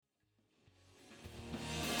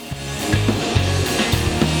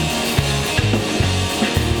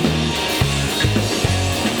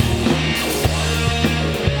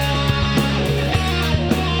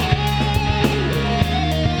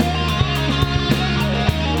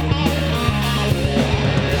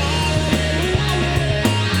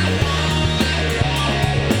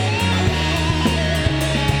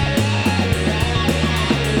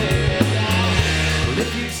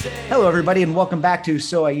Hello, everybody, and welcome back to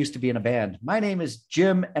So I Used to Be in a Band. My name is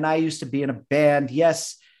Jim, and I used to be in a band,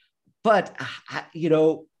 yes. But,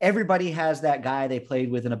 everybody has that guy they played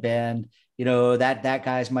with in a band. That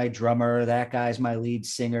guy's my drummer. That guy's my lead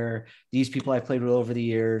singer. These people I've played with over the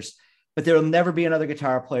years. But there will never be another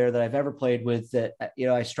guitar player that I've ever played with that,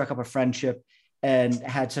 I struck up a friendship and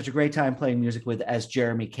had such a great time playing music with as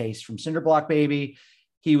Jeremy Case from Cinderblock Baby.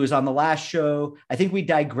 He was on the last show. I think we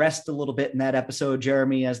digressed a little bit in that episode,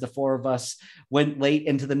 Jeremy, as the four of us went late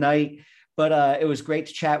into the night. But it was great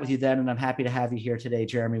to chat with you then, and I'm happy to have you here today,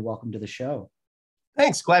 Jeremy. Welcome to the show.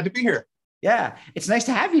 Thanks. Glad to be here. Yeah, it's nice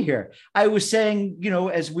to have you here. I was saying,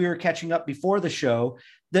 as we were catching up before the show,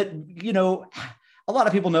 that, a lot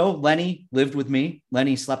of people know Lenny lived with me.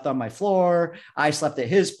 Lenny slept on my floor. I slept at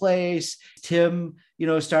his place. Tim,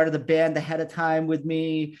 started the band ahead of time with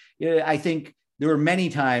me. I think there were many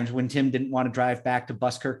times when Tim didn't want to drive back to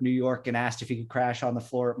Buskirk, New York, and asked if he could crash on the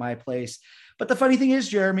floor at my place. But the funny thing is,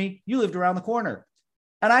 Jeremy, you lived around the corner.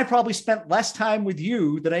 And I probably spent less time with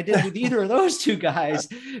you than I did with either of those two guys,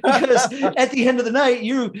 because at the end of the night,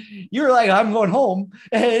 you're like, I'm going home.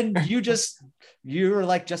 And you're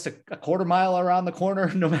like just a quarter mile around the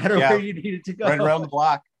corner, no matter where you needed to go. Right around the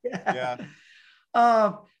block. Yeah.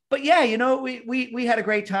 But yeah, we had a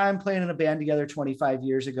great time playing in a band together 25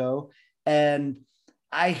 years ago. And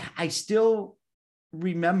I still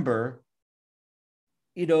remember,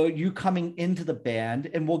 you coming into the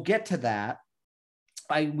band, and we'll get to that.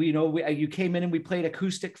 You came in and we played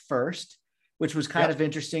acoustic first, which was kind of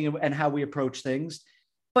interesting, and how we approach things.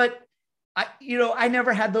 But I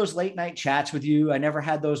never had those late night chats with you. I never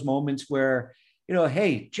had those moments where,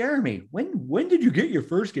 hey, Jeremy, when did you get your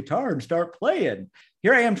first guitar and start playing?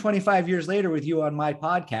 Here I am 25 years later with you on my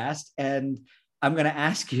podcast, and I'm going to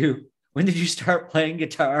ask you, when did you start playing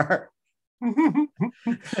guitar?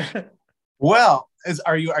 Well,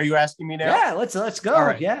 are you asking me now? Yeah, let's go. All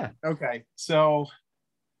right. Yeah. Okay. So,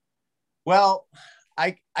 well,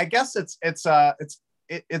 I guess it's a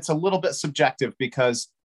little bit subjective, because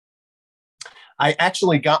I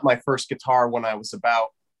actually got my first guitar when I was about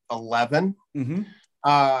 11.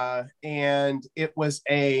 Mm-hmm. And it was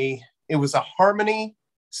a Harmony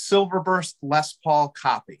Silverburst Les Paul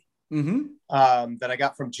copy. Mm-hmm. That I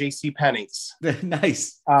got from J.C. Penney's.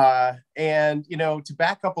 Nice. And to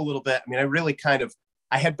back up a little bit, I mean,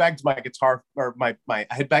 I had begged my guitar, or I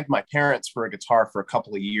had begged my parents for a guitar for a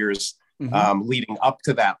couple of years, leading up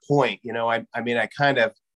to that point. I kind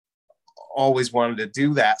of always wanted to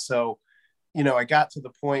do that. So, I got to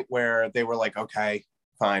the point where they were like, okay,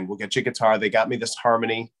 fine, we'll get you a guitar. They got me this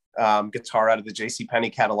Harmony guitar out of the J.C. Penney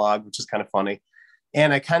catalog, which is kind of funny.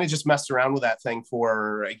 And I kind of just messed around with that thing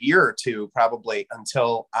for a year or two, probably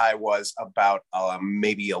until I was about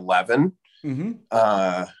maybe 11.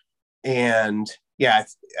 Mm-hmm. And yeah,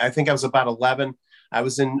 I think I was about 11. I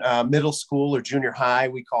was in middle school or junior high,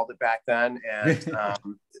 we called it back then. And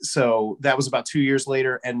so that was about 2 years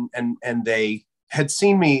later. And they had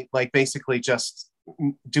seen me like basically just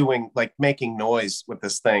making noise with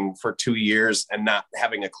this thing for 2 years and not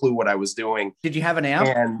having a clue what I was doing. Did you have an amp?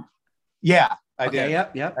 And yeah, I did.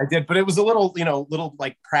 Yep. I did, but it was a little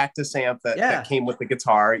like practice amp that came with the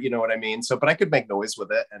guitar, you know what I mean? So, but I could make noise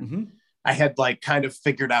with it. And I had like kind of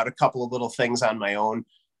figured out a couple of little things on my own.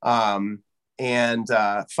 And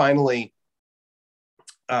finally,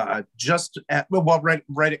 right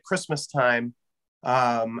at Christmas time,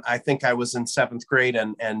 I think I was in 7th grade,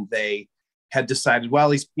 and they had decided, well,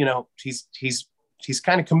 he's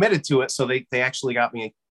kind of committed to it. So they actually got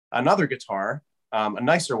me another guitar. A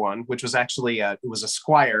nicer one, which was actually it was a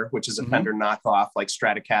Squier, which is a Fender knockoff, like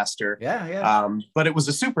Stratocaster. Yeah. But it was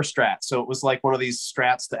a Super Strat, so it was like one of these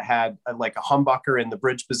Strats that had like a humbucker in the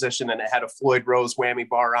bridge position, and it had a Floyd Rose whammy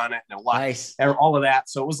bar on it, and a lot, nice, all of that.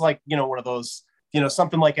 So it was like one of those,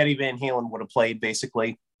 something like Eddie Van Halen would have played.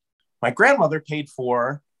 Basically, my grandmother paid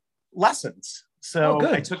for lessons, so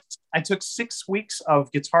I took 6 weeks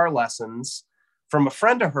of guitar lessons from a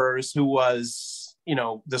friend of hers who was,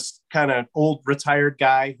 this kind of old retired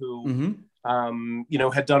guy who,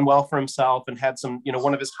 had done well for himself and had some,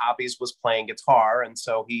 one of his hobbies was playing guitar. And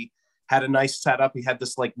so he had a nice setup. He had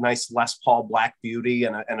this like nice Les Paul Black Beauty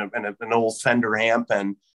and an old Fender amp.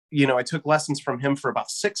 And, I took lessons from him for about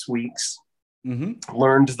 6 weeks,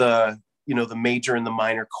 learned the major and the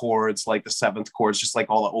minor chords, like the 7th chords, just like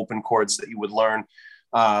all the open chords that you would learn.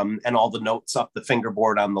 And all the notes up the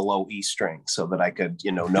fingerboard on the low E string, so that I could,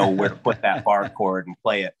 know where to put that bar chord and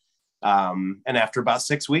play it. And after about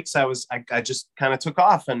 6 weeks, I just kind of took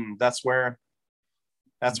off, and that's where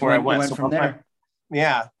I went so from there.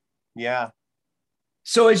 Yeah.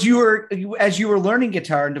 So as you were learning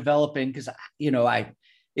guitar and developing, because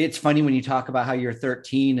it's funny when you talk about how you're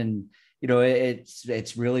 13 and, you know,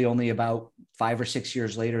 it's really only about 5 or 6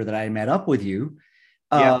 years later that I met up with you.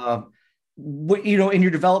 Yeah. You know, in your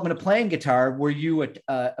development of playing guitar, were you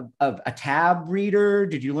a tab reader?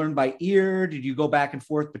 Did you learn by ear? Did you go back and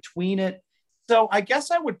forth between it? So I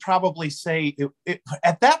guess I would probably say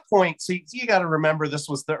at that point, see, you got to remember this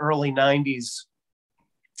was the early 90s,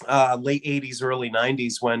 late 80s, early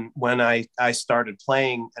 90s when I started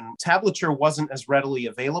playing, and tablature wasn't as readily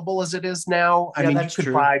available as it is now. I mean, you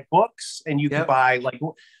could buy books and you could buy, like,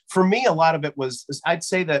 for me, a lot of it was, I'd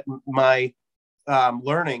say that my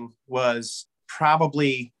learning was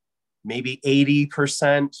probably maybe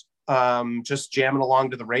 80% just jamming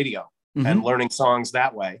along to the radio and learning songs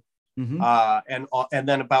that way. And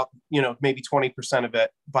then about, you know, maybe 20% of it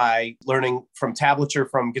by learning from tablature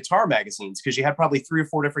from guitar magazines, because you had probably 3 or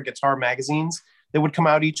 4 different guitar magazines that would come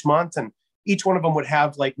out each month, and each one of them would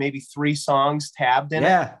have like maybe 3 songs tabbed in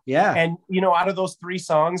it. Yeah. And, you know, out of those 3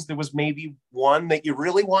 songs, there was maybe one that you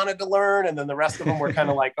really wanted to learn, and then the rest of them were kind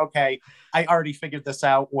of like, okay, I already figured this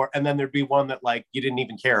out. And then there'd be one that like you didn't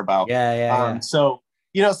even care about. So,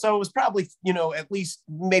 you know, so it was probably, you know, at least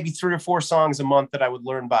maybe 3 or 4 songs a month that I would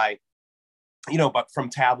learn by, you know, but from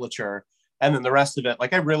tablature. And then the rest of it,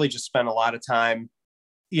 like, I really just spent a lot of time,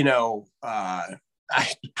 you know, I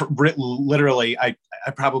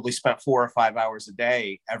probably spent 4 or 5 hours a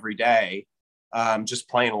day, every day, just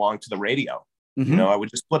playing along to the radio. You know, I would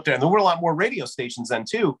just flip there, and there were a lot more radio stations then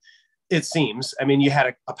too, it seems. I mean, you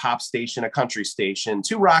had a pop station, a country station,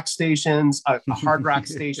 2 rock stations, a hard rock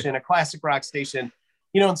station, a classic rock station,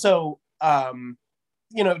 you know. And so,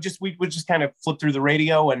 you know, we would just kind of flip through the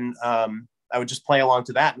radio, and I would just play along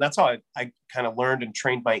to that. And that's how I kind of learned and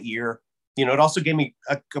trained my ear. You know, it also gave me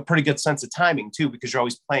a pretty good sense of timing too, because you're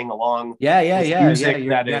always playing along. Music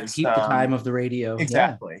you have to keep the time of the radio.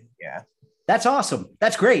 Exactly. Yeah. That's awesome.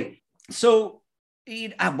 That's great. So,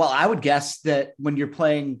 well, I would guess that when you're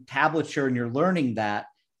playing tablature and you're learning that,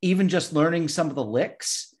 even just learning some of the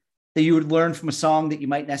licks that you would learn from a song that you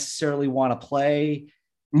might necessarily want to play,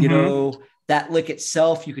 you know, that lick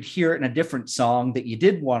itself, you could hear it in a different song that you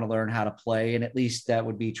did want to learn how to play, and at least that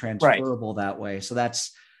would be transferable that way. So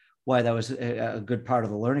that's why that was a good part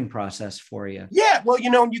of the learning process for you. Yeah, well,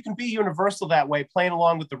 you know, you can be universal that way, playing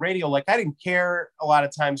along with the radio. Like, I didn't care a lot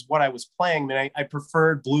of times what I was playing. I mean, I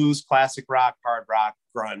preferred blues, classic rock, hard rock,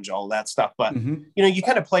 grunge, all that stuff. But, you know, you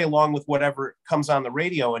kind of play along with whatever comes on the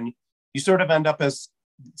radio, and you sort of end up as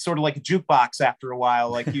sort of like a jukebox after a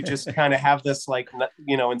while. Like, you just kind of have this, like,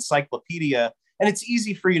 you know, encyclopedia, and it's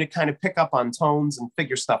easy for you to kind of pick up on tones and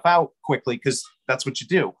figure stuff out quickly, because that's what you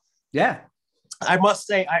do. Yeah. I must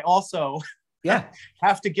say, I also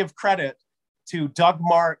have to give credit to Doug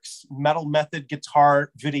Mark's Metal Method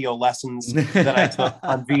guitar video lessons that I took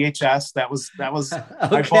on VHS. That was okay.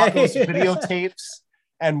 I bought those videotapes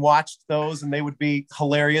and watched those, and they would be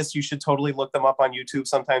hilarious. You should totally look them up on YouTube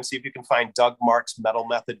sometime, see if you can find Doug Mark's Metal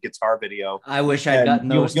Method guitar video. I wish I'd gotten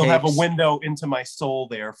those. You'll have a window into my soul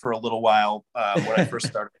there for a little while when I first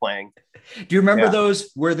started playing. Do you remember those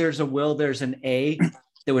where there's a will, there's an A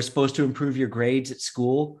that was supposed to improve your grades at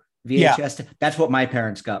school? VHS. Yeah. That's what my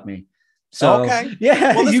parents got me. So,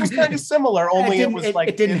 yeah. Well, this was kind of similar, only it was like...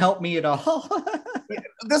 It didn't help me at all.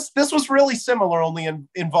 This was really similar, only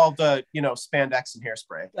involved, spandex and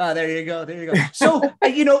hairspray. Oh, there you go. So,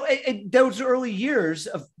 those early years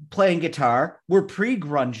of playing guitar were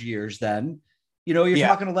pre-grunge years then. You know, you're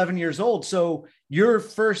talking 11 years old. So your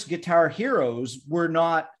first guitar heroes were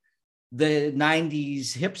not the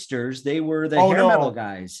 90s hipsters. They were the hair metal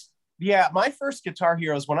guys. Yeah, my first guitar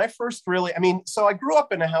heroes, when I first really, so I grew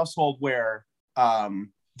up in a household where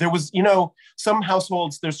there was, some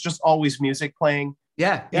households, there's just always music playing.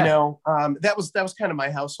 Yeah. That was kind of my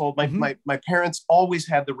household. My parents always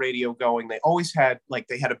had the radio going. They always had,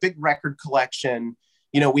 they had a big record collection.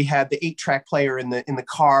 We had the 8-track player in the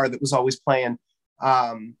car that was always playing.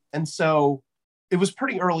 And so it was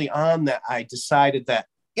pretty early on that I decided that,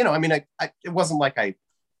 it wasn't like I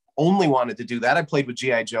only wanted to do that. I played with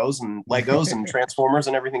G.I. Joes and Legos and Transformers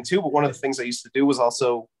and everything too. But one of the things I used to do was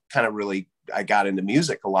also kind of I got into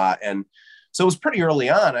music a lot. And so it was pretty early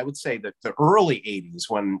on. I would say that the early 80s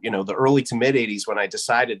when, the early to mid 80s, when I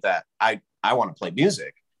decided that I want to play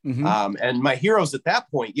music. Mm-hmm. And my heroes at that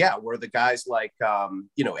point, were the guys like,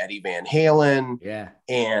 Eddie Van Halen,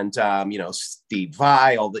 and, Steve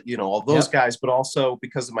Vai, all those guys, but also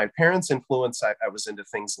because of my parents' influence, I was into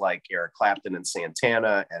things like Eric Clapton and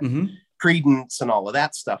Santana and Creedence and all of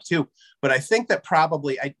that stuff too. But I think that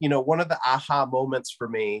probably, one of the aha moments for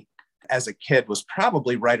me as a kid was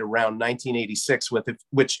probably right around 1986,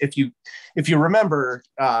 which if you remember,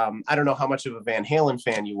 I don't know how much of a Van Halen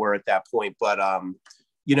fan you were at that point, but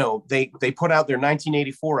you know, they put out their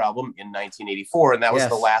 1984 album in 1984, and that was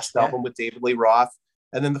the last album with David Lee Roth.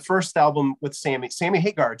 And then the first album with Sammy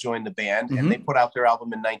Hagar joined the band, and they put out their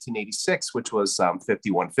album in 1986, which was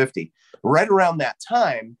 5150. Right around that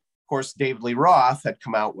time, of course, David Lee Roth had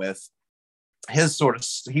come out with his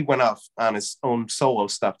he went off on his own solo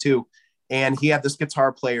stuff too. And he had this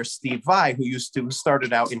guitar player, Steve Vai, who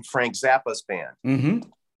started out in Frank Zappa's band. Mm-hmm.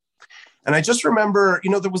 And I just remember,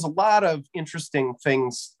 you know, there was a lot of interesting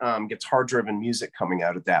things, guitar-driven music coming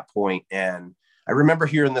out at that point. And I remember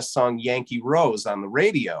hearing this song, Yankee Rose, on the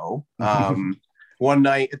radio one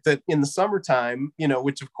night in the summertime, you know,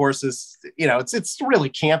 which of course is, you know, it's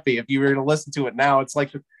really campy. If you were to listen to it now, it's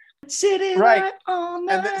like, sitting right all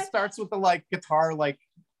night. And then it starts with the guitar,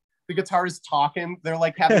 the guitar is talking. They're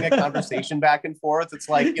like having a conversation back and forth. It's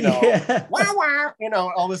like, you know, wow, wow, you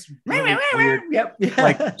know, all this really weird,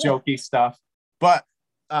 like jokey stuff. But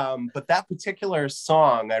that particular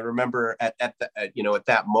song, I remember at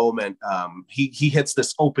that moment, he hits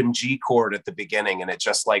this open G chord at the beginning, and it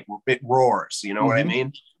just like it roars. You know what I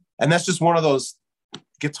mean? And that's just one of those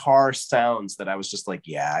guitar sounds that I was just like,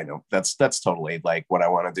 yeah, I know that's totally like what I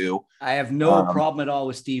want to do. I have no problem at all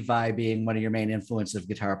with Steve Vai being one of your main influences of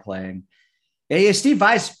guitar playing. Yeah, Steve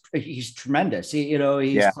Vai's, he's tremendous.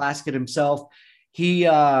 He's classic himself. He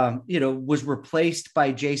was replaced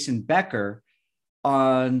by Jason Becker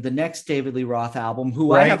on the next David Lee Roth album,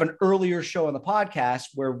 who I have an earlier show on the podcast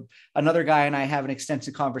where another guy and I have an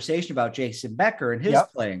extensive conversation about Jason Becker and his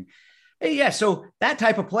playing. Yeah, so that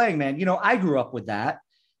type of playing, man, you know, I grew up with that.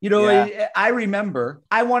 You know, I remember,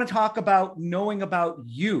 I want to talk about knowing about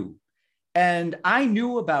you. And I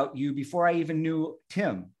knew about you before I even knew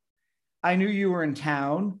Tim. I knew you were in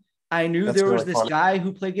town. I knew there was this guy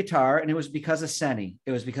who played guitar, and it was because of Senny.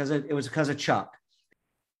 It was because of Chuck.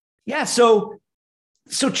 Yeah, so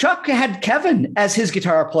Chuck had Kevin as his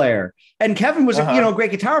guitar player, and Kevin was a great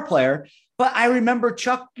guitar player. But I remember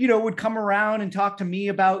Chuck, you know, would come around and talk to me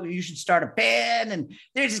about, you should start a band. And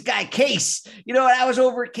there's this guy, Case, you know, and I was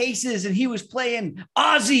over at Case's and he was playing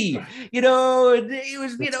Ozzy, you know, and he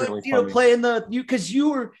was, playing because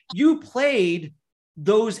you played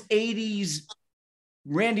those 80s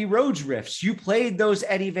Randy Rhoads riffs. You played those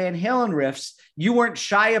Eddie Van Halen riffs. You weren't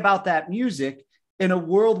shy about that music in a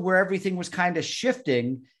world where everything was kind of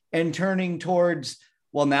shifting and turning towards,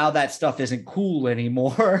 well, now that stuff isn't cool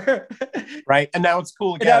anymore. Right. And now it's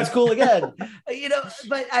cool again. You know,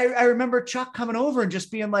 but I remember Chuck coming over and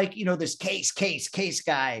just being like, you know, this case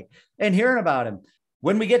guy, and hearing about him.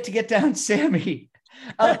 When we get down Sammy,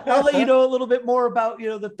 I'll let you know a little bit more about, you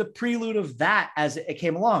know, the prelude of that as it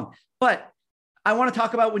came along. But I want to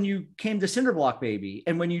talk about when you came to Cinderblock Baby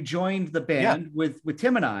and when you joined the band with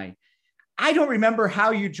Tim and I. I don't remember how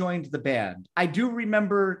you joined the band. I do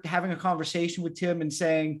remember having a conversation with Tim and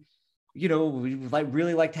saying, you know, we'd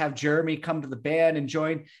really like to have Jeremy come to the band and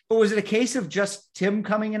join. But was it a case of just Tim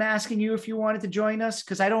coming and asking you if you wanted to join us?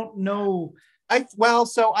 Because I don't know.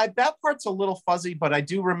 That part's a little fuzzy, but I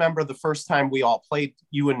do remember the first time we all played,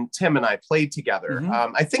 you and Tim and I played together.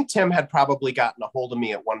 I think Tim had probably gotten a hold of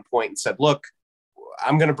me at one point and said, look,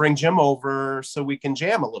 I'm going to bring Jim over so we can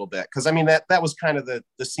jam a little bit. Cause I mean, that was kind of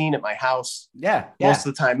the scene at my house. Most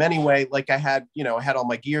of the time anyway. Like I had all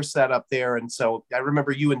my gear set up there. And so I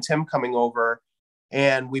remember you and Tim coming over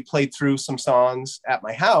and we played through some songs at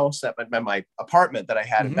my house, at my apartment that I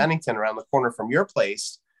had in Bennington around the corner from your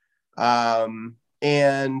place. And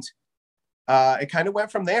it kind of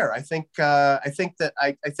went from there. I think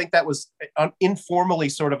that was informally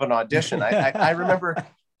sort of an audition.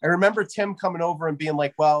 I remember Tim coming over and being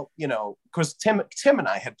like, well, you know, because Tim and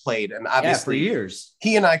I had played, and obviously for years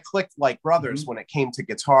he and I clicked like brothers when it came to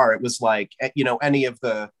guitar. It was like, you know, any of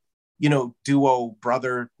the, you know,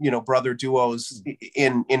 brother duos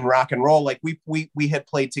in rock and roll. Like we had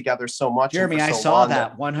played together so much. Jeremy, I saw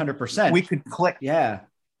that 100%. We could click. Yeah.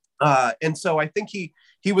 And so I think he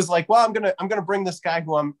was like, well, I'm gonna bring this guy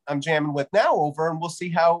who I'm jamming with now over, and we'll see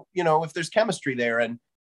how, you know, if there's chemistry there. And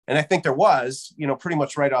I think there was, you know, pretty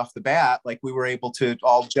much right off the bat, like we were able to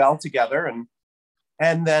all gel together.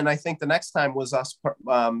 And then I think the next time was us,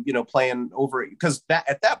 you know, playing over, because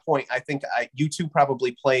at that point, I think you two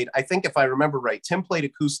probably played, I think if I remember right, Tim played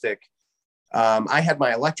acoustic. I had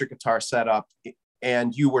my electric guitar set up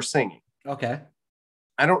and you were singing. Okay.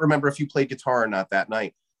 I don't remember if you played guitar or not that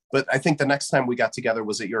night, but I think the next time we got together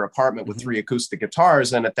was at your apartment with 3 acoustic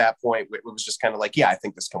guitars. And at that point, it was just kind of like, yeah, I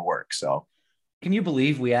think this can work. So Can you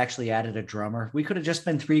believe we actually added a drummer? We could have just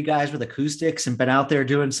been three guys with acoustics and been out there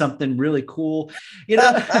doing something really cool, you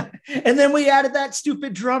know? And then we added that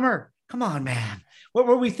stupid drummer. Come on, man. What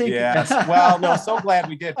were we thinking? Yes. Well, no, so glad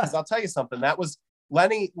we did, because I'll tell you something. That was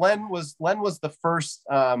Len was the first.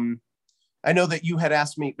 I know that you had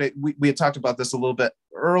asked me, but we had talked about this a little bit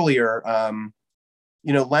earlier.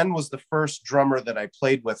 Len was the first drummer that I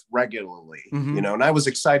played with regularly, and I was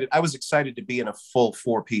excited. I was excited to be in a full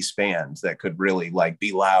 4-piece band that could really like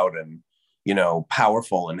be loud and,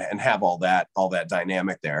 powerful and have all that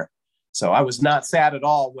dynamic there. So I was not sad at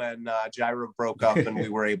all when Gyra broke up and we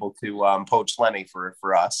were able to poach Lenny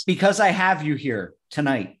for us. Because I have you here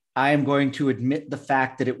tonight, I am going to admit the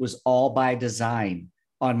fact that it was all by design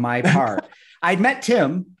on my part. I'd met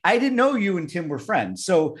Tim. I didn't know you and Tim were friends.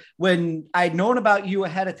 So when I'd known about you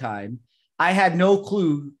ahead of time, I had no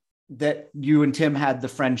clue that you and Tim had the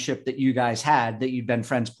friendship that you guys had, that you'd been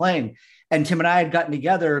friends playing. And Tim and I had gotten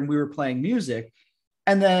together and we were playing music.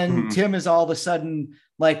 And then Tim is all of a sudden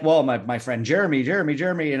like, well, my friend Jeremy.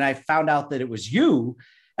 And I found out that it was you.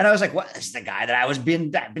 And I was like, what? This is the guy that I've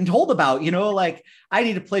been told about, like I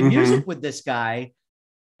need to play music with this guy.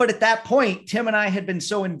 But at that point, Tim and I had been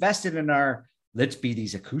so invested in our let's be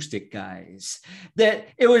these acoustic guys that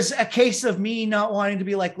it was a case of me not wanting to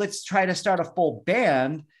be like, let's try to start a full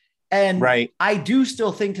band. And I do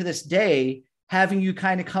still think to this day, having you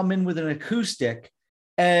kind of come in with an acoustic,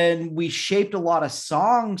 and we shaped a lot of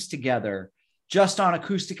songs together just on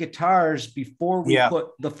acoustic guitars before we put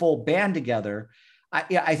the full band together.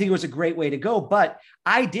 I think it was a great way to go, but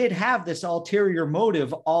I did have this ulterior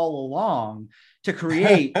motive all along to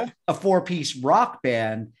create a 4-piece rock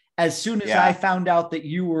band. As soon as I found out that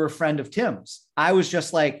you were a friend of Tim's, I was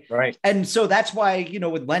just like, And so that's why,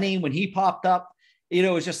 with Lenny, when he popped up, it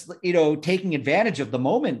was just, taking advantage of the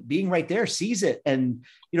moment, being right there, sees it and,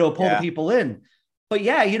 pull the people in. But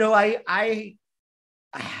yeah, I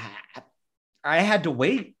had to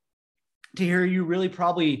wait to hear you really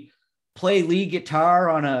probably play lead guitar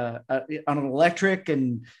on an electric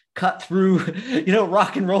and cut through,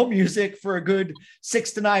 rock and roll music for a good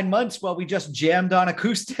 6 to 9 months while we just jammed on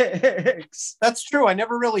acoustics. That's true. I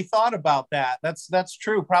never really thought about that. That's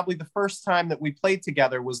true. Probably the first time that we played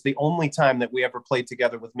together was the only time that we ever played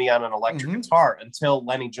together with me on an electric guitar until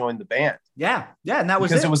Lenny joined the band. Yeah. And that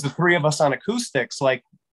was because it was the three of us on acoustics, like,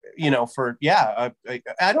 I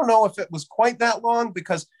don't know if it was quite that long,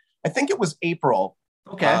 because I think it was April.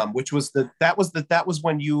 Okay. That was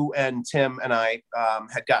when you and Tim and I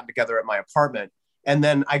had gotten together at my apartment, and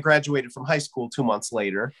then I graduated from high school 2 months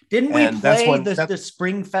later. Didn't we play the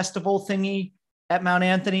spring festival thingy at Mount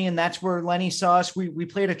Anthony, and that's where Lenny saw us? We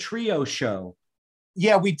played a trio show.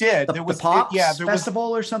 Yeah, we did. There was Pops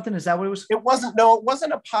festival or something. Is that what it was? It wasn't. No, it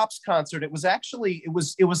wasn't a Pops concert. It was actually it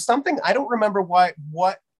was something. I don't remember what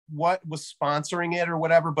was sponsoring it or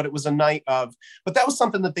whatever, but it was a night of, but that was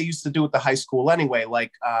something that they used to do at the high school anyway.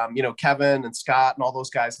 Like, Kevin and Scott and all those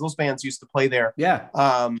guys, those bands used to play there. Yeah.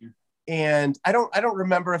 And I don't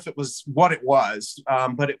remember if it was what it was,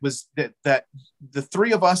 but it was that the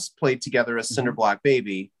three of us played together as Cinderblock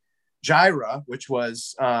Baby, Gyra, which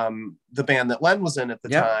was the band that Len was in at the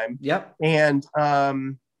time. Yep. And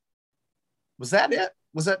was that it?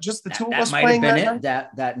 Was that just the two of us playing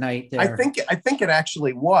that night there? I think it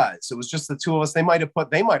actually was. It was just the two of us. They might have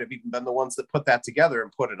even been the ones that put that together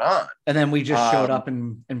and put it on. And then we just showed up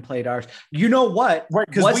and played ours. You know what? Right,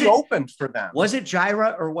 because we opened for them. Was it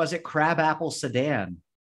Gyra or was it Crabapple Sedan?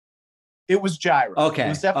 It was Gyra. Okay. It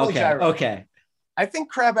was definitely Gyra. Okay. I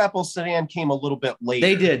think Crabapple Sedan came a little bit later.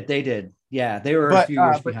 They did. Yeah, they were a few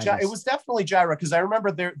years behind us. It was definitely Gyra, because I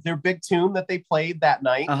remember their big tune that they played that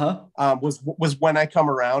night was When I Come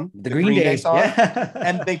Around, the Green Day song. Yeah.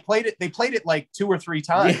 And they played it like 2 or 3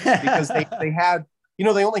 times because they had,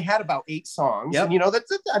 they only had about 8 songs. Yep. And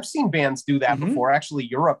I've seen bands do that before. Actually,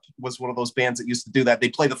 Europe was one of those bands that used to do that. They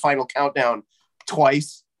play the final countdown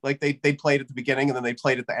twice. Like they played at the beginning and then they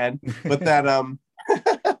played at the end. But that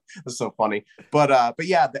it's so funny, but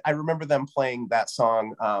yeah, I remember them playing that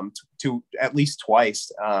song to at least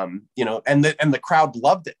twice, and the crowd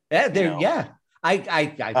loved it. Yeah,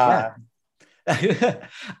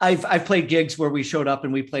 I've played gigs where we showed up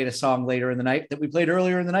and we played a song later in the night that we played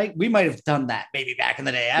earlier in the night. We might have done that maybe back in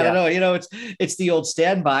the day. I don't know. It's the old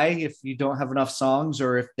standby. If you don't have enough songs,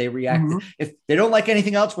 or if they react, if they don't like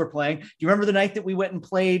anything else we're playing. Do you remember the night that we went and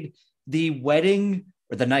played the wedding?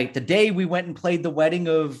 Or the day we went and played the wedding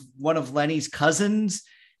of one of Lenny's cousins,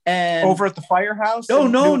 and over at the firehouse.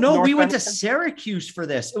 No. We went to Syracuse for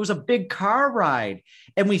this. It was a big car ride,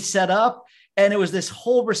 and we set up, And it was this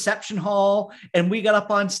whole reception hall, and we got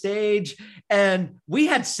up on stage, and we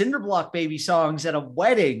had Cinderblock Baby songs at a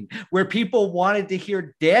wedding where people wanted to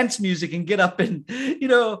hear dance music and get up and,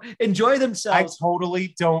 enjoy themselves. I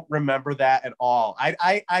totally don't remember that at all.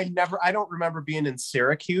 I don't remember being in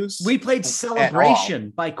Syracuse. We played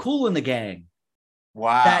Celebration by Kool and the Gang.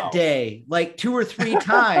 Wow. That day, like 2 or 3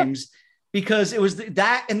 times. Because it was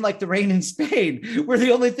that and like The Rain in Spain were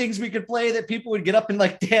the only things we could play that people would get up and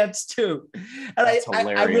like dance to. And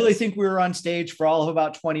I really think we were on stage for all of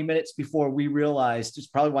about 20 minutes before we realized, it's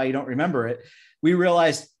probably why you don't remember it. We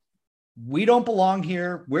realized we don't belong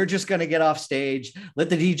here. We're just going to get off stage, let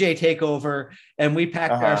the DJ take over. And we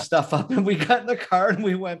packed our stuff up and we got in the car and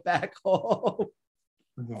we went back home.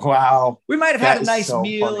 Wow. We might have had a nice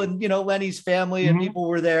meal funny. And, Lenny's family and people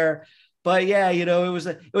were there. But yeah, it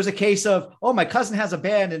was a case of, oh, my cousin has a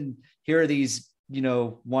band and here are these,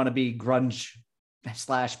 wannabe grunge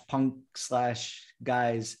 / punk /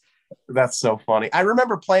 guys. That's so funny. I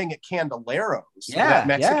remember playing at Candeleiros, that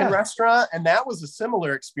Mexican restaurant. And that was a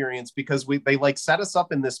similar experience because they like set us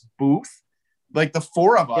up in this booth, like the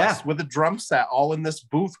 4 of us with a drum set all in this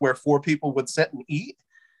booth where 4 people would sit and eat.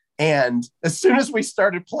 And as soon as we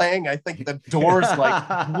started playing, I think the doors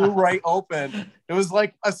like blew right open. It was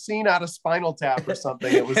like a scene out of Spinal Tap or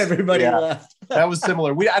something. It was everybody left. That was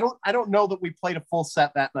similar. I don't know that we played a full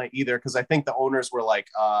set that night either, because I think the owners were like,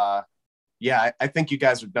 I think you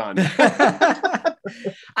guys are done.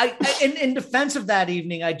 In defense of that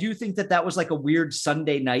evening, I do think that was like a weird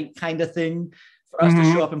Sunday night kind of thing for us to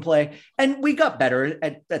show up and play. And we got better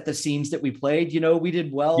at the scenes that we played. We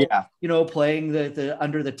did well, playing the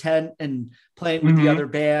under the tent and playing with the other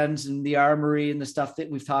bands and the Armory and the stuff that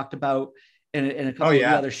we've talked about in a couple of the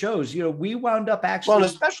other shows. We wound up actually. Well,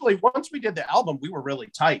 especially once we did the album, we were really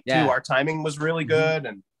tight too. Our timing was really good.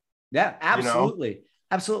 And absolutely.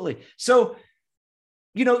 Absolutely. So,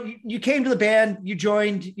 you came to the band, you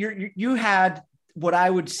joined, you had what I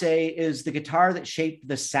would say is the guitar that shaped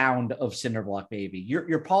the sound of Cinderblock Baby.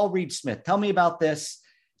 You're Paul Reed Smith. Tell me about this.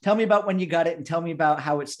 Tell me about when you got it and tell me about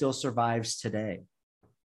how it still survives today.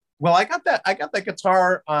 Well, I got that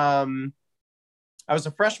guitar. I was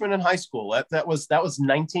a freshman in high school. That was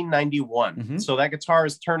 1991. Mm-hmm. So that guitar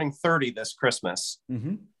is turning 30 this Christmas.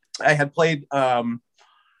 Mm-hmm. I had played, Can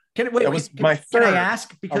I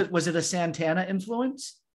ask, because was it a Santana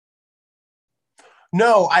influence?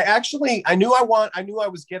 No, I knew I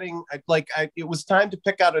was getting it was time to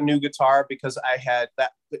pick out a new guitar because I had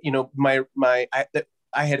that,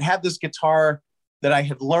 I had this guitar that I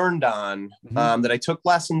had learned on, that I took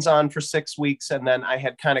lessons on for 6 weeks. And then I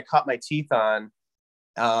had kind of cut my teeth on.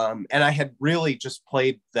 And I had really just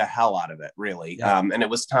played the hell out of it, really. And it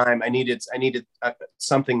was time. I needed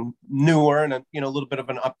something newer and a little bit of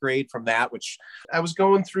an upgrade from that, which I was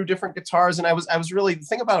going through different guitars. And I was really, the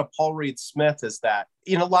thing about a Paul Reed Smith is that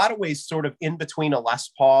in a lot of ways, sort of in between a Les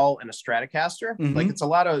Paul and a Stratocaster, like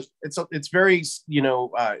it's very,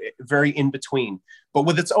 very in between, but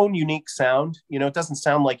with its own unique sound. It doesn't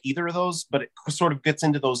sound like either of those, but it sort of gets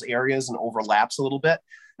into those areas and overlaps a little bit.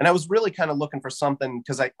 And I was really kind of looking for something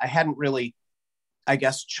because I hadn't really, I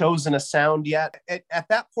guess, chosen a sound yet. At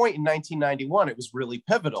that point in 1991, it was really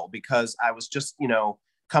pivotal because I was just,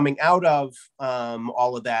 coming out of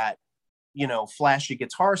all of that, flashy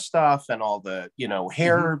guitar stuff and all the,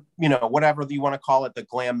 hair, whatever you want to call it, the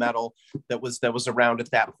glam metal that was around at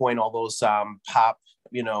that point, all those pop,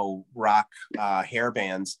 rock hair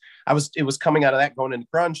bands. It was coming out of that, going into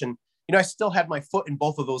grunge. And I still had my foot in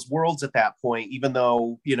both of those worlds at that point, even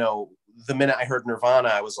though, the minute I heard Nirvana,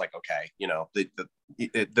 I was like, okay,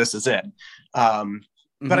 this is it.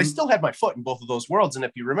 But I still had my foot in both of those worlds. And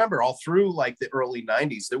if you remember, all through like the early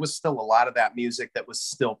 90s, there was still a lot of that music that was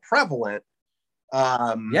still prevalent. You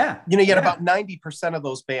had about 90% of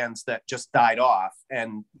those bands that just died off,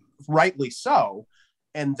 and rightly so.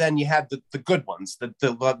 And then you had the good ones,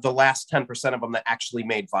 the last 10% of them that actually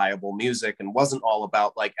made viable music and wasn't all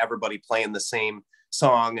about like everybody playing the same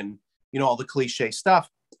song and, all the cliche stuff.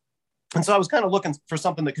 And so I was kind of looking for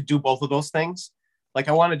something that could do both of those things. Like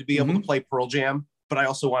I wanted to be able to play Pearl Jam, but I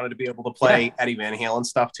also wanted to be able to play Eddie Van Halen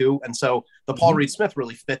stuff too. And so the Paul Reed Smith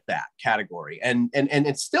really fit that category. And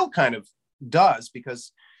it still kind of does,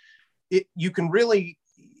 because you can really,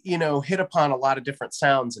 hit upon a lot of different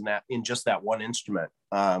sounds in just that one instrument,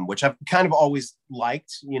 which I've kind of always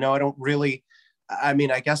liked.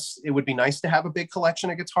 I guess it would be nice to have a big collection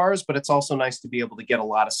of guitars, but it's also nice to be able to get a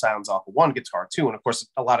lot of sounds off of one guitar too. And of course,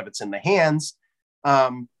 a lot of it's in the hands,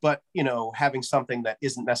 but having something that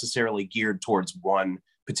isn't necessarily geared towards one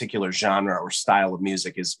particular genre or style of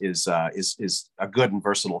music is a good and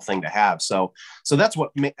versatile thing to have. So that's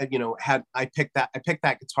what, you know, I picked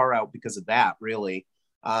that guitar out because of that, really.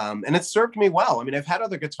 And it served me well. I mean, I've had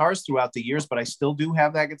other guitars throughout the years, but I still do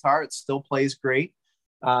have that guitar. It still plays great.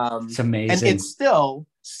 It's amazing. And it still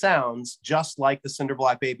sounds just like the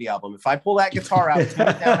Cinderblock Baby album. If I pull that guitar out, tune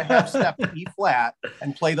it down a half step to E flat,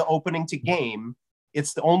 and play the opening to Game,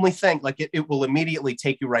 it's the only thing, like it will immediately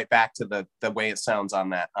take you right back to the way it sounds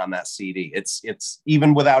on that CD. It's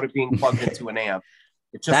even without it being plugged into an amp.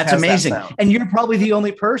 It just That's amazing. And you're probably the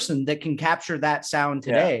only person that can capture that sound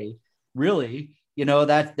today. Yeah. Really, you know,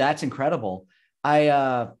 that's incredible.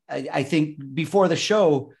 I think before the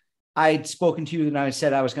show, I'd spoken to you and I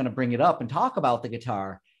said I was going to bring it up and talk about the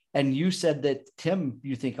guitar. And you said that Tim,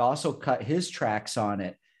 you think, also cut his tracks on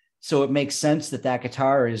it. So it makes sense that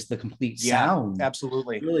guitar is the complete sound. Yeah,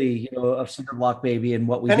 absolutely. Really, you know, of Cinderblock Baby and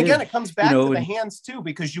what we did. And again, it comes back to the hands too,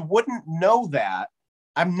 because you wouldn't know that.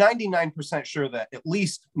 I'm 99% sure that at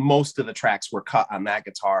least most of the tracks were cut on that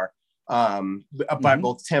guitar by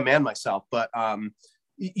both Tim and myself. But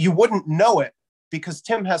you wouldn't know it because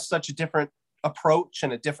Tim has such a different approach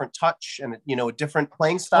and a different touch and, you know, a different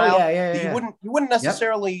playing style. You wouldn't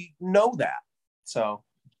necessarily know that. So,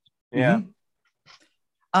 yeah.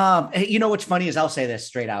 You know, what's funny is I'll say this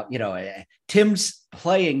straight out, you know, Tim's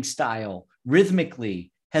playing style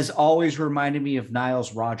rhythmically has always reminded me of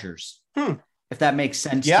Niles Rodgers, if that makes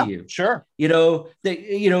sense to you. Sure. You know,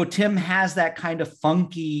 Tim has that kind of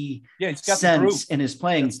funky sense in his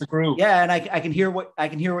playing. It's the groove. Yeah. And I can hear what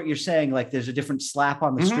you're saying. Like there's a different slap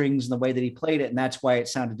on the strings and the way that he played it. And that's why it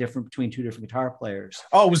sounded different between two different guitar players.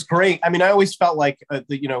 Oh, it was great. I mean, I always felt like,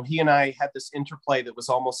 you know, he and I had this interplay that was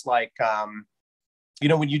almost like, you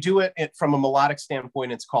know, when you do it from a melodic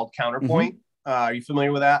standpoint, it's called counterpoint. Are you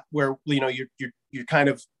familiar with that? Where, you know, you're kind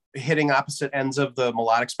of hitting opposite ends of the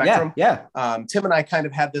melodic spectrum. Yeah. Tim and I kind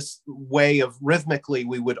of had this way of rhythmically,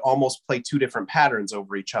 we would almost play two different patterns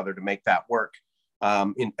over each other to make that work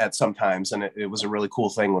at some times. And it was a really cool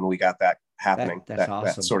thing when we got that happening. That's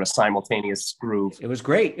awesome. That sort of simultaneous groove. It was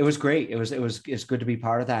great. It was good to be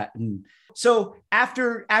part of that. And so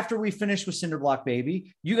after we finished with Cinderblock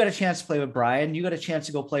Baby, you got a chance to play with Brian. You got a chance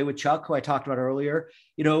to go play with Chuck, who I talked about earlier.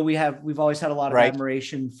 You know, we've always had a lot of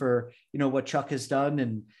admiration for, you know, what Chuck has done.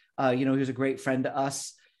 And, you know, he was a great friend to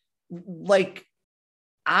us. Like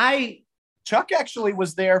Chuck actually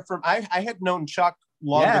was there I had known Chuck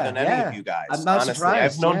longer than any of you guys. I'm not honestly.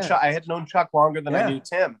 surprised. I had known Chuck longer than I knew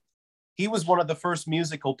Tim. He was one of the first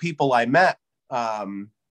musical people I met,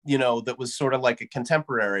 you know, that was sort of like a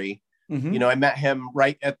contemporary. You know, I met him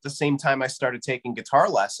right at the same time I started taking guitar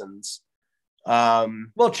lessons.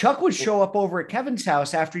 Well, Chuck would show up over at Kevin's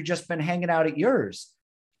house after he'd just been hanging out at yours,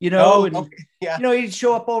 you know, you know, he'd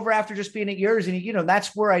show up over after just being at yours. And, you know,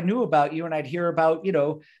 that's where I knew about you. And I'd hear about, you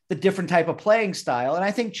know, the different type of playing style. And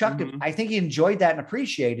I think Chuck, I think he enjoyed that and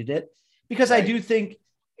appreciated it because I do think,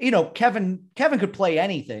 you know, Kevin could play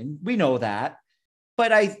anything. We know that,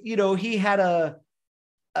 but you know, he had a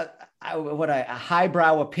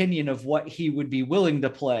highbrow opinion of what he would be willing to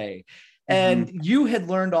play. And you had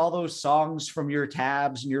learned all those songs from your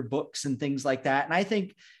tabs and your books and things like that. And I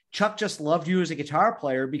think Chuck just loved you as a guitar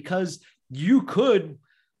player because you could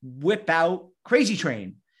whip out Crazy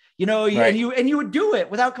Train, you know, and you would do it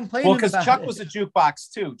without complaining. Well, because Chuck was a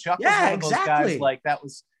jukebox too. Chuck was one of those guys like that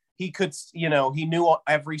was, he could, you know, he knew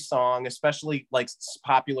every song, especially like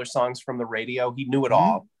popular songs from the radio. He knew it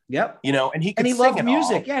all. Yep. You know, and he loved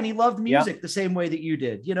music. Yeah. And he loved music the same way that you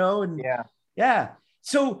did, you know, and yeah.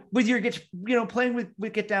 So with your, you know, playing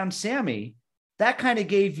with Get Down Sammy, that kind of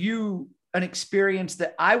gave you an experience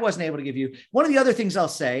that I wasn't able to give you. One of the other things I'll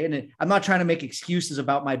say, and I'm not trying to make excuses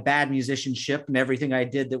about my bad musicianship and everything I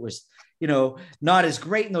did that was, you know, not as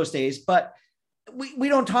great in those days, but we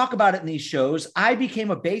don't talk about it in these shows. I became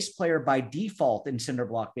a bass player by default in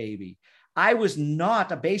Cinderblock Baby. I was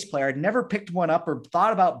not a bass player. I'd never picked one up or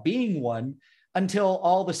thought about being one until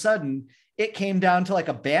all of a sudden it came down to like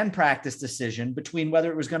a band practice decision between whether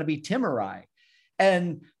it was going to be Tim or I.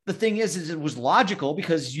 And the thing is it was logical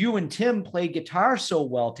because you and Tim played guitar so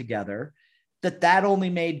well together that only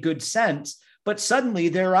made good sense. But suddenly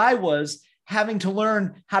there I was having to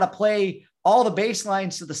learn how to play all the bass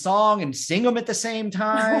lines to the song and sing them at the same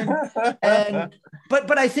time.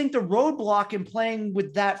 But I think the roadblock in playing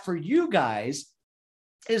with that for you guys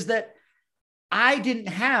is that I didn't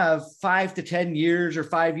have 5 to 10 years or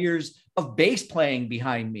 5 years of bass playing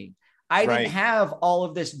behind me. I didn't have all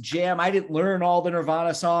of this jam. I didn't learn all the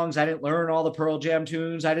Nirvana songs. I didn't learn all the Pearl Jam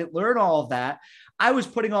tunes. I didn't learn all of that. I was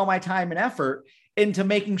putting all my time and effort into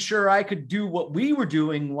making sure I could do what we were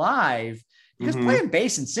doing live, because playing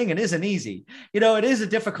bass and singing isn't easy. It is a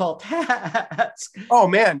difficult task. Oh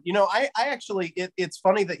man, I actually, it's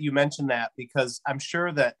funny that you mentioned that, because I'm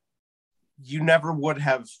sure that you never would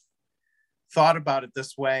have thought about it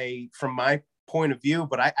this way from my point of view,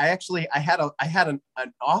 but I had an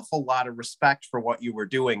awful lot of respect for what you were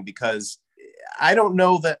doing, because I don't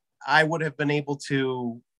know that I would have been able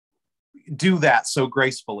to do that so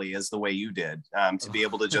gracefully as the way you did, to be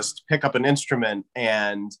able to just pick up an instrument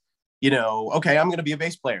and, okay, I'm going to be a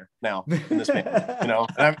bass player now in this band, and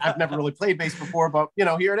I've never really played bass before, but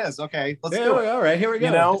here it is. Okay, let's do it. All right, here we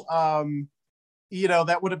go.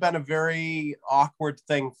 That would have been a very awkward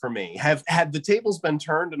thing for me. Had the tables been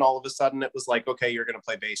turned and all of a sudden it was like, okay, you're going to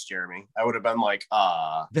play bass, Jeremy, I would have been like,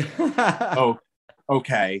 oh,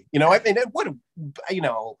 okay. I mean, it would have,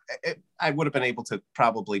 I would have been able to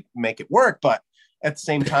probably make it work, but at the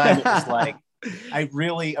same time, it was like, I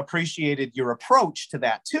really appreciated your approach to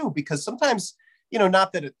that too, because sometimes,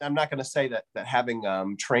 not that I'm not going to say that having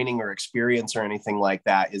training or experience or anything like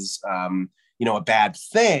that is, a bad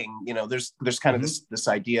thing. There's kind of this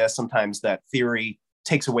idea sometimes that theory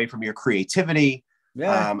takes away from your creativity.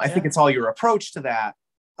 I think it's all your approach to that.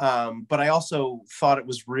 But I also thought it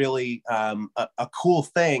was really a cool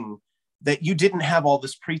thing that you didn't have all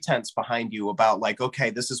this pretense behind you about like,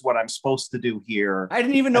 okay, this is what I'm supposed to do here. I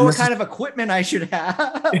didn't even know what kind of equipment I should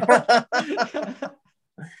have.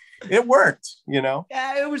 It worked, Yeah,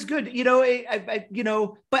 it was good.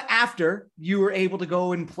 But after you were able to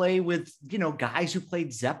go and play with, guys who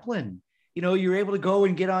played Zeppelin, you were able to go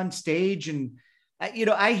and get on stage and,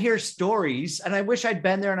 I hear stories, and I wish I'd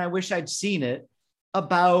been there and I wish I'd seen it,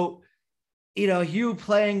 about, you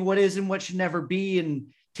playing What Is and What Should Never Be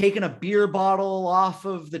and taking a beer bottle off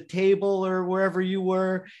of the table or wherever you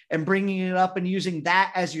were and bringing it up and using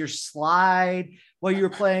that as your slide while you were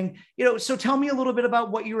playing, so tell me a little bit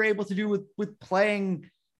about what you were able to do with playing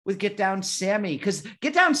with Get Down Sammy. Because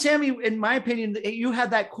Get Down Sammy, in my opinion, you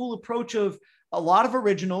had that cool approach of a lot of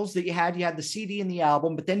originals that you had the CD and the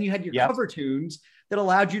album, but then you had your cover tunes that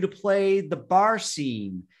allowed you to play the bar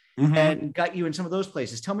scene. And got you in some of those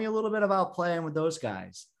places. Tell me a little bit about playing with those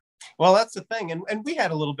guys. Well, that's the thing, and we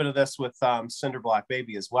had a little bit of this with Cinderblock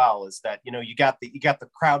Baby as well. Is that you got the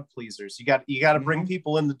crowd pleasers. You got to bring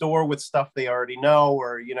people in the door with stuff they already know,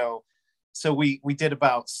 or So we did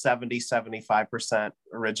about 75%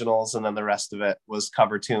 originals, and then the rest of it was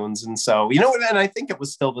cover tunes. And so and I think it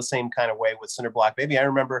was still the same kind of way with Cinderblock Baby. I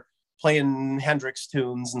remember playing Hendrix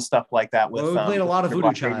tunes and stuff like that. With we played a lot of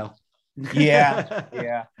Voodoo Child.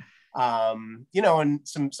 Yeah. And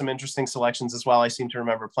some interesting selections as well. I seem to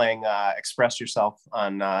remember playing Express Yourself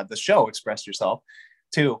on the show Express Yourself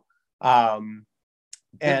too. And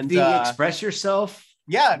the Express Yourself.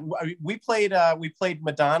 Yeah, we played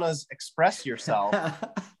Madonna's Express Yourself.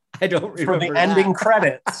 I don't remember for the ending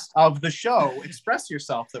credits of the show Express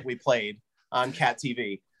Yourself that we played on Cat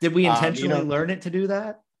TV. Did we intentionally learn it to do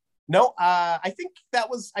that? No, I think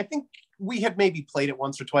we had maybe played it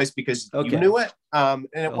once or twice because you knew it, and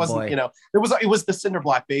it wasn't. It was the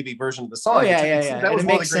Cinderblock Baby version of the song. That was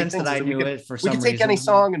one of the great things that I knew it for some reason. We could take any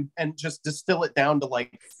song and just distill it down to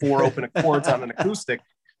like 4 open chords on an acoustic.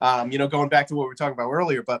 Going back to what we were talking about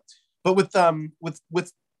earlier, but with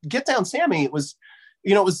Get Down Sammy, it was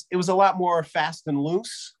a lot more fast and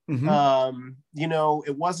loose.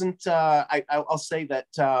 It wasn't. I'll say that.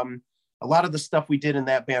 A lot of the stuff we did in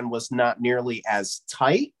that band was not nearly as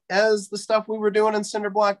tight as the stuff we were doing in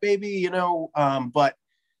Cinderblock Baby, but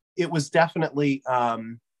it was definitely, a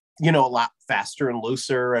lot faster and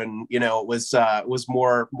looser, and it was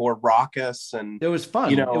more raucous, and it was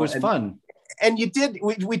fun. It was fun. And we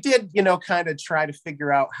did, kind of try to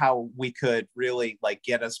figure out how we could really like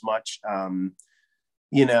get as much,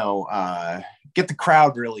 get the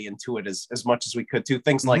crowd really into it as much as we could too.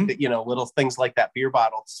 Things like that, little things like that beer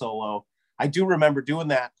bottle solo. I do remember doing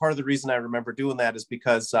that. Part of the reason I remember doing that is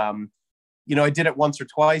because, I did it once or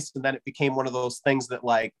twice, and then it became one of those things that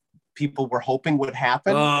like people were hoping would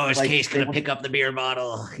happen. Oh, is Case going to pick up the beer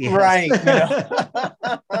bottle? Yes. Right.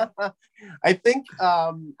 I think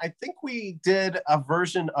we did a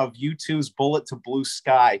version of U2's Bullet to Blue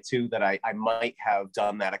Sky too, that I might have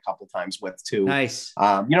done that a couple times with too. Nice.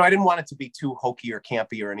 I didn't want it to be too hokey or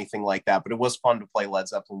campy or anything like that, but it was fun to play Led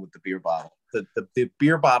Zeppelin with the beer bottle. The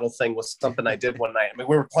beer bottle thing was something I did one night. I mean,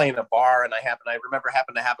 we were playing a bar, and I remember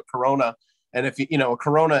happened to have a Corona. And if a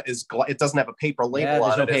Corona it doesn't have a paper label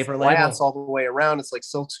on it. It's glass all the way around. It's like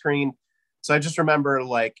silk screen. So I just remember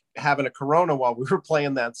like having a Corona while we were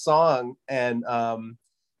playing that song, and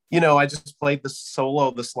I just played the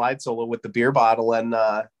slide solo with the beer bottle, and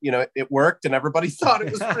it worked, and everybody thought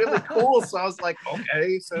it was really cool. So I was like,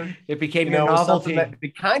 okay, so it became your novelty. That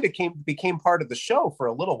kind of became part of the show for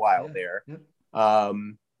a little while there.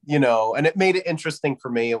 And it made it interesting for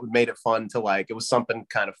me. It made it fun to it was something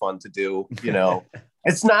kind of fun to do.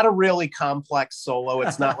 It's not a really complex solo.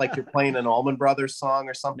 It's not like you're playing an Allman Brothers song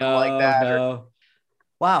or something like that. No.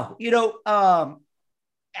 Wow.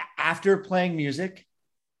 After playing music,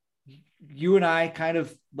 you and I kind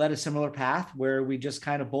of led a similar path where we just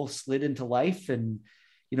kind of both slid into life and,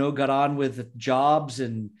 got on with jobs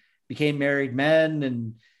and became married men.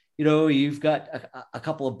 And, you've got a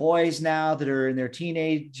couple of boys now that are in their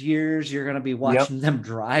teenage years. You're going to be watching them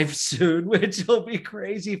drive soon, which will be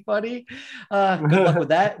crazy funny. Good luck with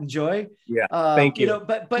that. Enjoy. Yeah. Thank you.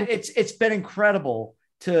 But it's been incredible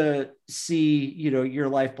to see, your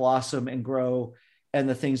life blossom and grow and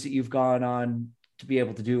the things that you've gone on to be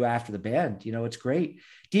able to do after the band. It's great.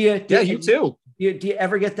 You too. Do you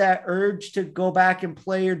ever get that urge to go back and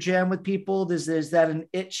play or jam with people? Is that an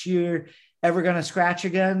itch you're ever going to scratch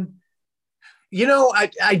again?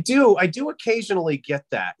 I do occasionally get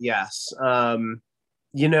that. Yes.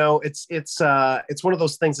 It's one of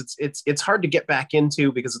those things it's hard to get back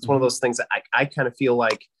into because it's one of those things that I kind of feel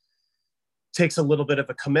like takes a little bit of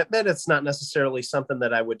a commitment. It's not necessarily something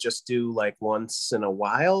that I would just do once in a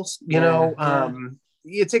while,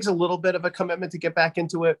 It takes a little bit of a commitment to get back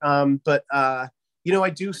into it. But I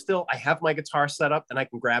have my guitar set up and I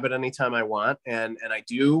can grab it anytime I want. And I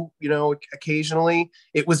do, occasionally.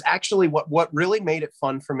 It was actually what really made it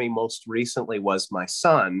fun for me most recently was my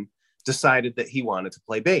son decided that he wanted to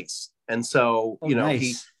play bass. And so,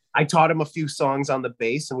 nice. I taught him a few songs on the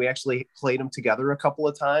bass and we actually played them together a couple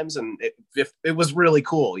of times. And it was really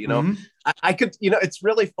cool. I could, it's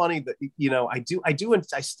really funny that,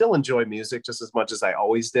 I still enjoy music just as much as I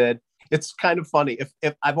always did. It's kind of funny.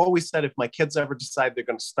 If I've always said, if my kids ever decide they're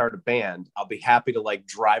going to start a band, I'll be happy to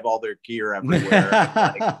drive all their gear everywhere,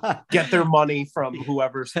 and, get their money from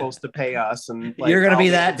whoever's supposed to pay us. And you're going to be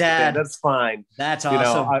that dad. That's fine. That's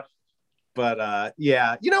awesome. But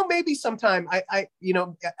maybe sometime I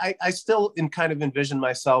still kind of envision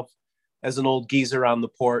myself as an old geezer on the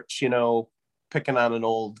porch, picking on an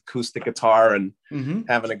old acoustic guitar and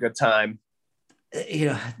having a good time.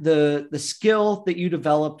 The skill that you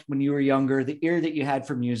developed when you were younger, the ear that you had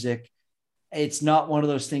for music, it's not one of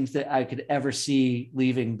those things that I could ever see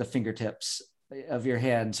leaving the fingertips of your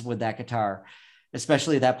hands with that guitar,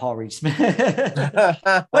 especially that Paul Reed Smith.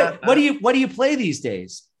 What do you play these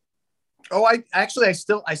days? Oh, I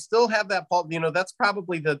still have that Paul. That's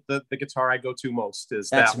probably the guitar I go to most.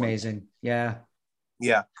 That's amazing. One.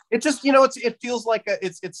 Yeah. It just it feels like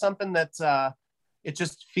it's something that it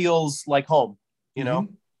just feels like home.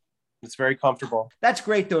 It's very comfortable. That's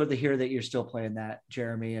great though to hear that you're still playing that,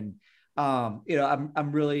 Jeremy. And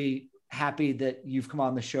I'm really happy that you've come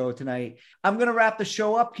on the show tonight. I'm gonna wrap the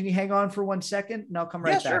show up. Can you hang on for 1 second and I'll come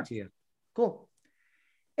right back to you? Cool.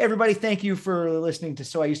 Everybody, thank you for listening to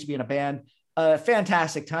So I Used to Be in a Band.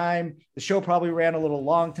 Fantastic time. The show probably ran a little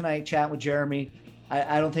long tonight, chatting with Jeremy.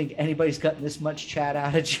 I don't think anybody's gotten this much chat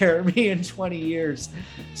out of Jeremy in 20 years.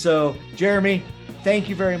 So, Jeremy, thank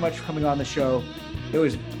you very much for coming on the show. It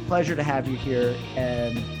was a pleasure to have you here,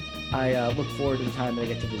 and I look forward to the time that I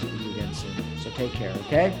get to visit with you again soon. So take care,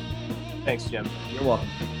 okay? Thanks, Jim. You're welcome.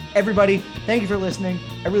 Everybody, thank you for listening.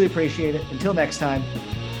 I really appreciate it. Until next time,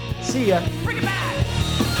 see ya. Bring it back.